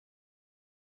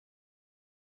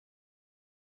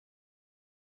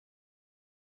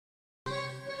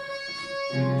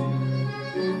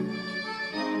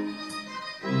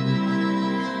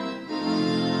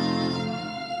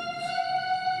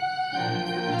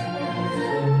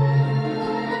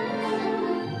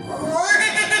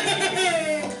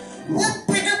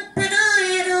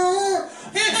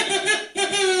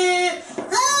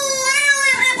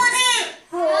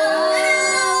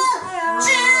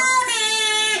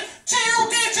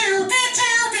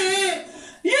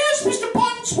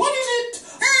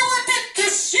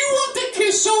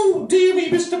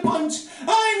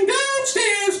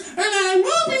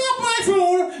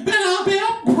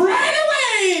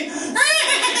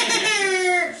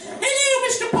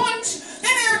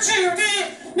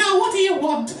you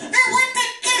want? I want a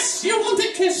kiss. You want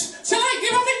a kiss? Shall I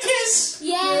give him a kiss?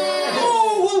 Yes.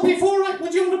 Oh, well, before I...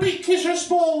 Would you want a big kiss or a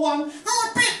small one?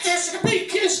 Oh, a big kiss. A big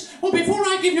kiss. Well, before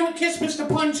I give you a kiss, Mr.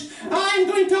 Punch, I'm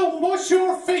going to wash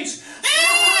your face. Then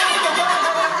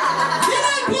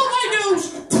I blow my nose.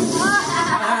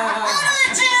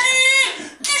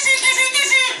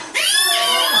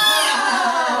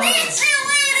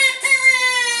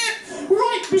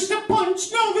 Mr.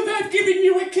 Punch, now that I've given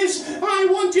you a kiss, I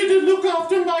want you to look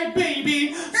after my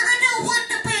baby. I don't want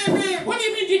the baby. What do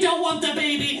you mean you don't want the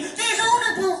baby? He's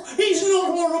horrible. He's not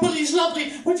horrible, he's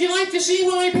lovely. Would you like to see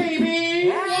my baby?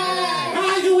 Yes.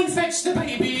 I'll go and fetch the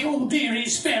baby. Oh dear,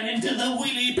 he's fell into the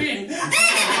wheelie bin.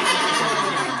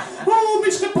 Oh,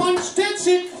 Mr. Punch, that's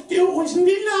it. Oh, isn't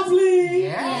he lovely?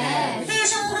 Yes.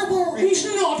 He's horrible. He's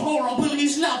not horrible,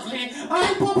 he's lovely.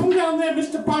 I'll pop him down there,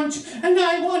 Mr. Punch, and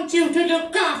I want you to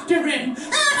look after him.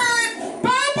 Bye-bye.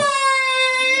 Bye-bye.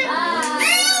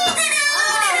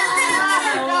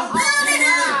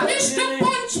 Mr.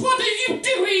 Punch, what are you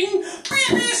doing?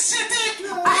 Babysitting.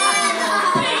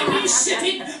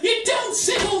 Babysitting? You don't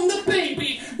sit on the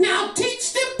baby. Now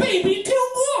teach the baby to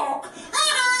walk.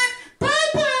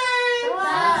 Bye-bye.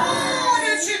 Oh,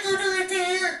 that's a good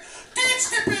idea. Teach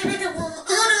the baby to walk.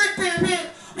 All right, baby.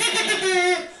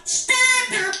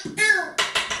 Stand up now.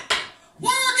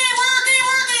 Walkie, walkie,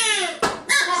 walkie.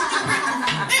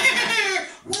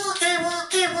 Walkie,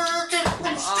 walkie, walkie.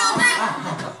 Stop it.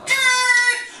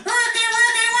 Good. Walkie,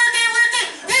 walkie, walkie, walkie.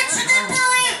 It's a good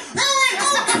boy. Oh, I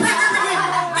hope the baby.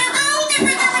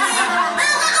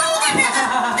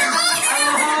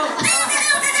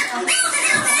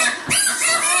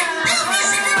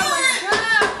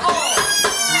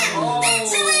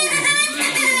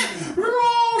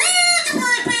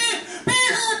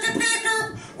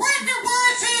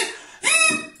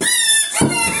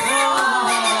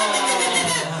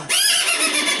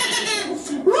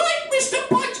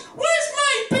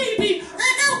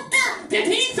 Did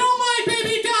he throw my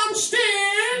baby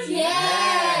downstairs?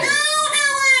 Yes. No,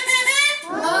 I didn't.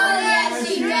 Oh, yes,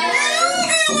 he did. No,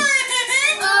 I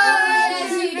didn't. Oh,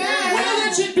 yes, he did. Well,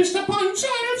 that's it, Mr. Punch. I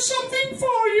have something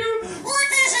for you.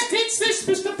 What is it? It's this,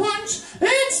 Mr. Punch.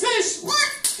 It's this. What?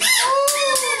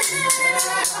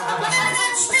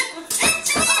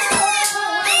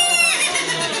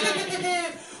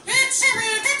 It's a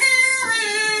way to do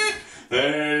it.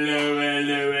 Hello,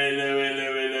 hello, hello, hello,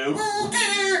 hello. Oh,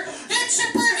 dear. It's a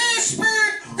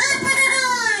policeman. Open it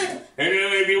on. Hello,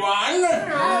 everyone.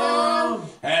 Hello.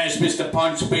 Has Mr.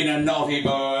 Punch been a naughty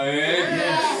boy?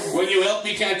 Yes. Will you help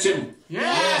me catch him?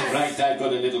 Yes. Right, I've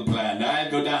got a little plan. I'll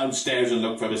go downstairs and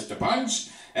look for Mr. Punch,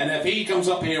 and if he comes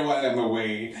up here while I'm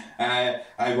away, I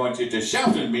want you to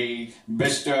shout at me,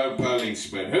 Mr.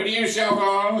 Policeman. Who do you shout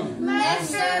on?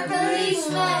 Mr.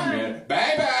 Policeman.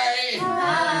 Bye-bye.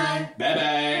 Bye.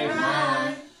 Bye-bye.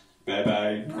 Bye.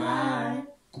 Bye-bye. Bye.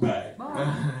 Bye.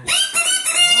 Bye.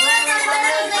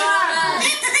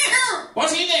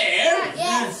 Was he there?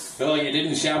 Yes. Oh, you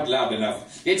didn't shout loud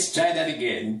enough. Let's try that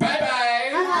again. Bye-bye.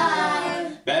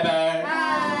 Bye. Bye-bye.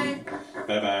 Bye.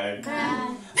 Bye-bye.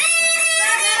 Bye.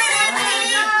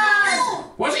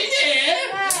 Was he there?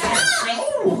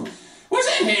 No. Was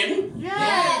that him?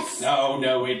 Yes. No,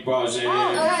 no, it wasn't.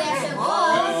 Oh, yes, it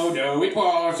was. Oh, no, it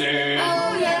wasn't.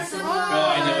 Oh, yes, it was. Oh,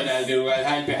 I know what I'll do. I'll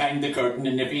hide behind the curtain,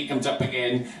 and if he comes up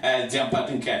again, I'll jump out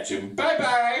and catch him.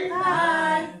 Bye-bye.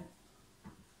 Bye.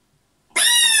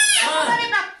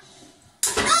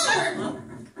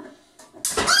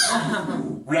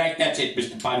 Right, that's it,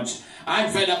 Mr. Punch. I'm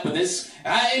fed up with this.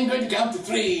 I'm going to count to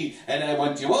 3, and I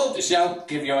want you all to shout,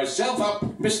 give yourself up,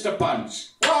 Mr.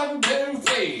 Punch. 1, 2,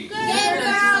 3. Give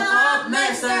yourself up,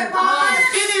 Mr.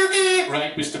 Punch.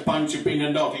 Right, Mr. Punch, you've been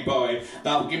a naughty boy.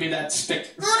 Now give me that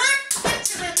stick.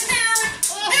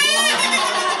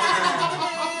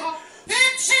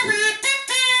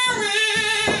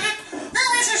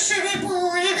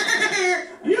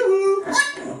 Yoo-hoo.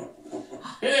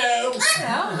 Hello.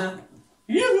 Hello.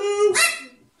 Yoo-hoo.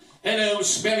 Hello,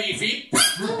 smelly feet.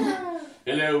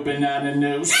 Hello, banana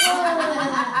nose.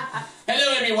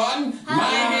 Hello, everyone.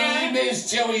 My name is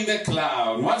Joey the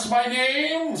Clown. What's my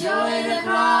name? Joey the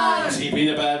Clown. Has he been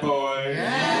a bad boy?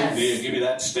 Yes. Here, give me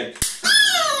that stick.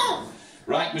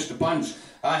 Right, Mr. Punch,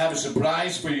 I have a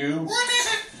surprise for you. What is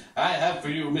it? I have for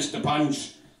you, Mr.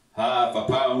 Punch, half a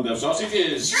pound of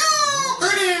sausages.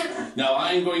 Now,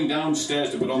 I'm going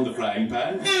downstairs to put on the frying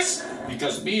pan. Yes.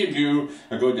 Because me and you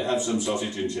are going to have some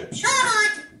sausage and chips.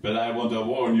 But I want to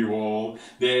warn you all,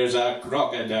 there's a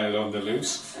crocodile on the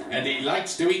loose, and he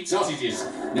likes to eat sausages.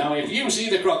 Now, if you see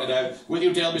the crocodile, will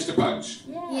you tell Mr. Punch?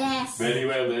 Yes. Very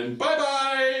well then.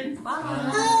 Bye-bye. Bye.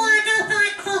 Oh, I don't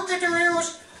like crocodiles.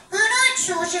 crocodiles. I like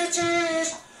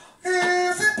sausages.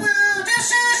 Half a pound of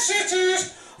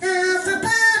sausages. Half a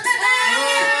pound of...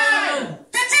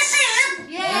 Did you see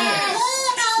him? Yes.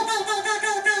 Oh, no. Oh,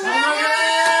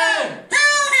 No,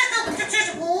 there's no pictures.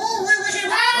 Oh, where was he? Oh,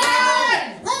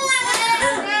 where was he?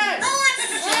 No, I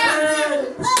didn't see him.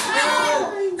 Oh, no.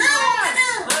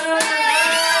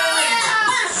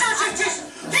 Sausages.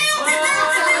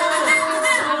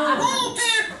 Oh,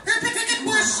 dear. I better get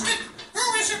my stick.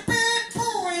 Oh, he's a bad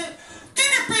boy.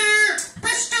 Get a bear,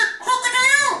 Mr.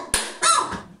 Crocodile. Oh,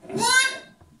 1,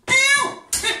 2.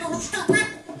 Little stupid.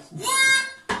 1,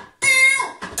 2.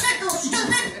 Little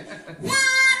stupid. 1,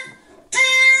 2.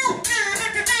 Oh,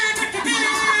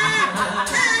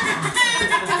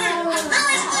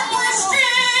 he's got my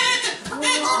stick.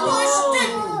 He got my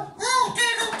stick. Oh,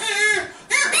 dear.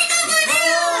 He got my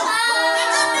nose. He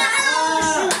got my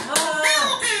nose.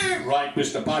 Oh, dear. Right,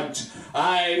 Mr. Punch.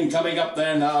 I'm coming up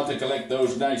there now to collect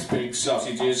those nice big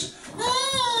sausages.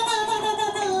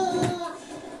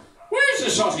 Where's the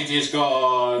sausages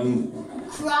gone?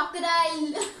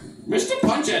 Crocodile. Mr.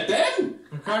 Punch had them?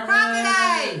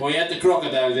 Crocodile. Oh, he had the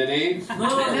crocodile, did he? The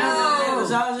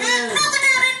crocodile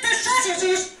ate the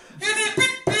sausages and he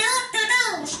bit me on the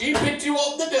nose. He bit you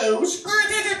on the nose? I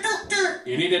need a doctor.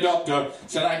 You need a doctor.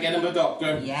 Shall I get him a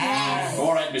doctor? Yes.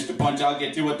 All right, Mr. Punch, I'll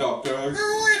get you a doctor.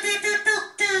 Oh, I need a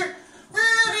doctor.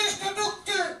 Where is the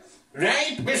doctor?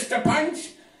 Right, Mr.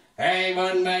 Punch? I'm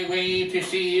on my way to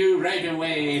see you right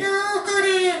away. No,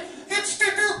 goody. It's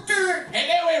the doctor.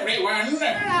 Hello, everyone.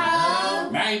 Hello.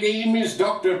 My name is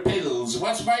Dr. Pills.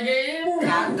 What's my name?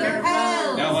 Dr.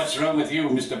 Pill. Now, what's wrong with you,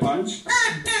 Mr. Punch?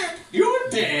 I'm dead. You're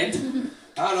dead?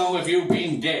 How long have you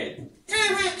been dead?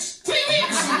 3 weeks. 3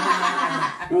 weeks?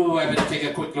 Oh, I better take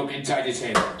a quick look inside his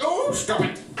head. Oh, stop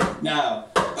it. Now.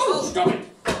 Oh, stop it.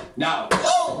 Now.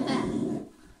 Oh.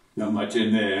 Not much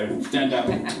in there. Stand up.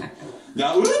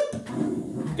 Now, whoop.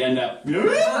 Stand up.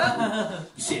 Whoop.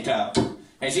 Sit up.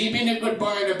 Has he been a good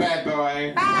boy or a bad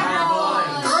boy?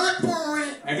 Good boy.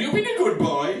 Have you been a good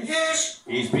boy? Yes.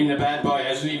 He's been a bad boy,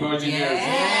 hasn't he, boys and girls?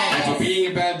 Yes. And for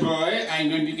being a bad boy, I'm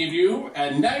going to give you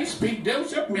a nice big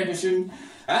dose of medicine.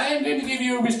 I'm going to give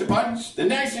you, Mr. Punch, the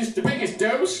nicest, the biggest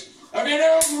dose of your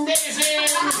own medicine.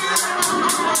 Give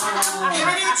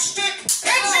me that stick.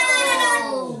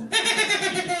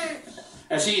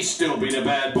 Has he still been a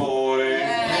bad boy?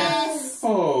 Yes.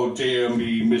 Oh, dear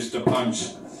me, Mr.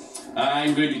 Punch.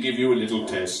 I'm going to give you a little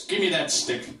test. Give me that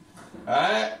stick.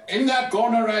 In that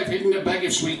corner I've hidden a bag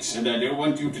of sweets and I don't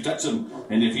want you to touch them.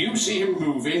 And if you see him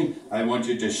moving, I want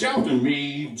you to shout on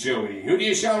me, Joey. Who do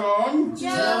you shout on?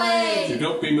 Joey. So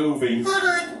don't be moving. Hold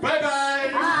on. Bye-bye.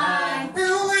 Bye.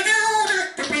 Oh, I know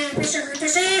that the baby's on the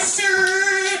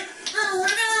seaside. Oh, I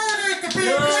know that the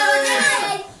baby's on the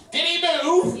seaside. Did he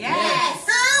move? Yes.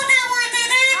 Oh, no, I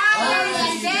didn't. Oh,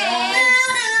 yes, she did. Oh,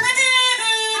 no, I didn't.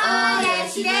 Oh, yes,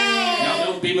 she did. Now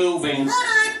don't be moving. Hold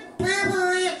on. Where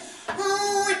were you?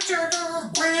 Oh, it's on the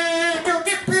way. Don't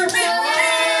get moving.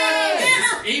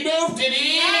 He moved, did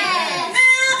he? Yes.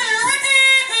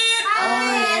 Oh,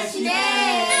 yes, she did.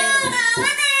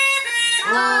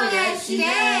 Oh, yes, she did.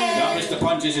 Now, Mr.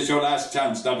 Punch, this is your last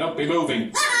chance. Now don't be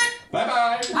moving.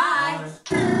 Bye-bye. Bye.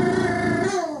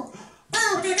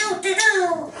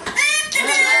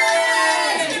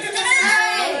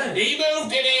 He moved,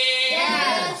 did he?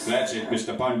 Yes. That's it,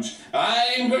 Mr. Punch.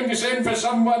 I'm going to send for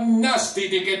someone nasty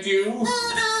to get you.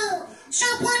 Oh no!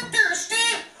 Someone thirsty?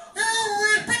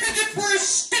 Oh, I better get my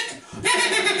stick.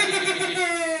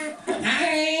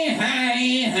 Hi, hi,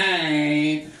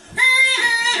 hi.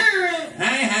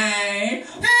 Hi, hi.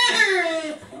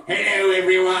 Hello,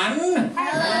 everyone.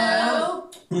 Hello.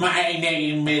 My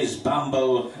name is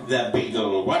Bumble the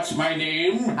Beetle. What's my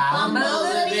name? Bumble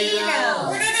the Beetle.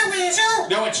 What is a weasel?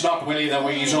 No, it's not Willie the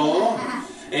Weasel.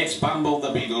 It's Bumble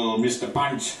the Beetle. Mr.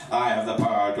 Punch, I have the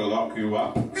power to lock you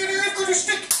up. And I've got a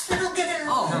stick. I don't get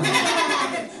out.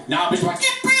 Now, Mr. Punch.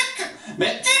 Get back!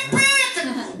 Me- Get back!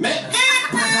 me-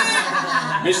 Get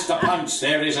back! Mr. Punch,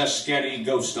 there is a scary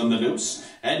ghost on the loose,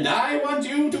 and I want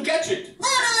you to catch it.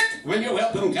 Alright! Will you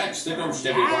help them catch the ghost,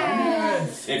 everyone?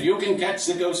 If you can catch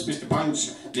the ghost, Mr.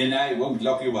 Punch, then I won't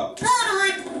lock you up.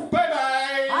 Alright!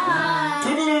 Bye-bye. Bye.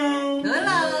 Toodaloo.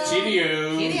 Hello.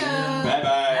 Cheerio. Cheerio.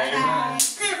 Bye-bye. Bye.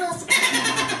 Get off.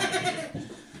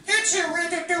 That's the way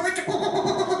to do it.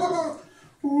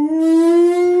 Ooh.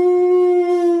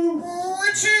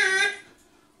 What's it?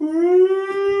 Ooh.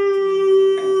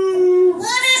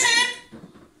 What is it?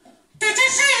 Did you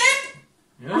see it?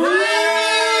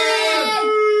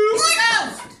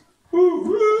 Ghost.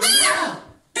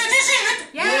 Did you see it?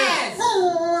 Yes.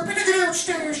 Oh, I better get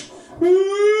downstairs. Ooh.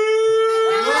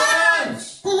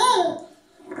 Oh,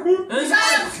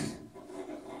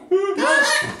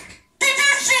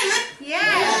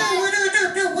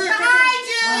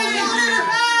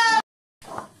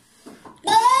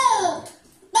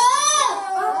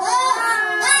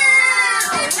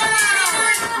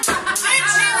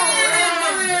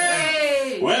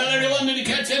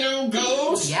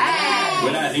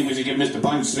 Well, I think we should give Mr.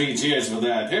 Punch 3 cheers for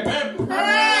that. Hip hip!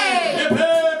 Hooray! Hip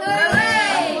hip!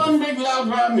 Hooray! And one big loud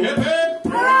one. Hip hip!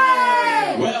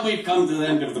 Hooray! Well, we've come to the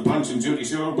end of the Punch and Judy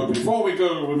show, but before we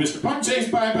go, when Mr. Punch says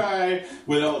bye-bye,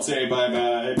 we'll all say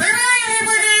bye-bye. Bye,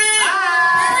 everybody.